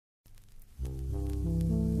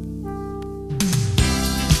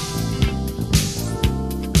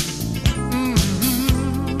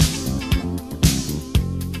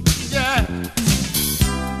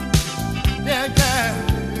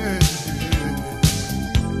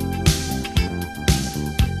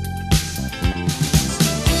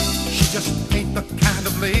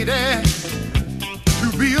lady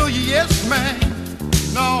to be a yes man.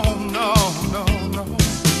 No, no, no, no.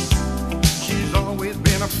 She's always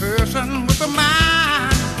been a person with a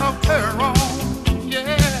mind of her own.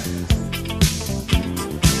 Yeah.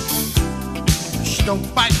 She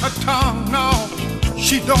don't bite her tongue, no.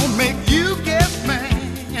 She don't make you guess man.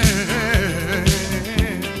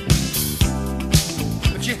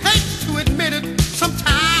 But she hates to admit it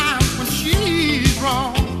sometimes when she's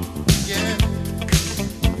wrong. Yeah.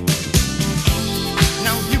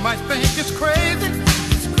 Now you might think it's crazy,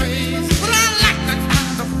 but I like that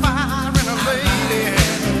kind of fire in a lady.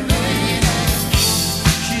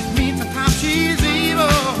 She's mean, sometimes she's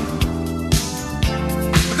evil,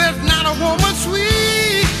 but there's not a woman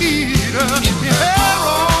sweeter in her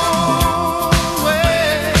own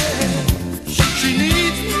way. She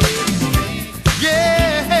needs me,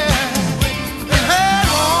 yeah, in her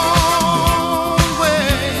own way.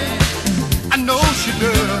 I know she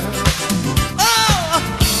does.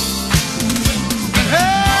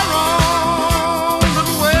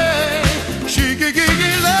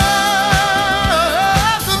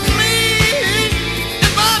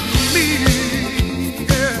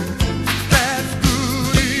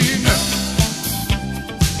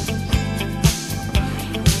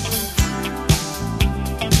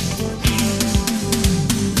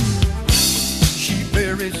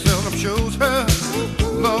 Very seldom shows her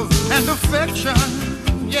love and affection,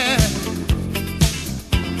 yeah.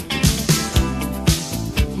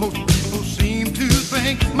 Most people seem to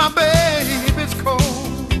think my baby's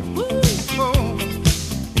cold, cold.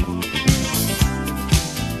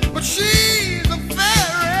 But she's a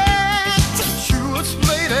very tempestuous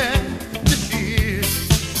lady, she is.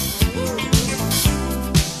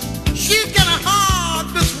 She's got a heart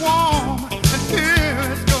that's warm and here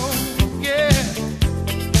it goes, yeah.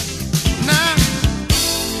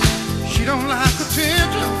 She don't like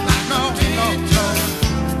attention, no, no, no.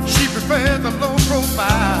 She prefers the low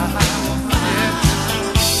profile. Yeah.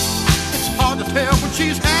 It's hard to tell when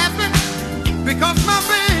she's happy because my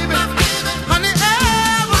baby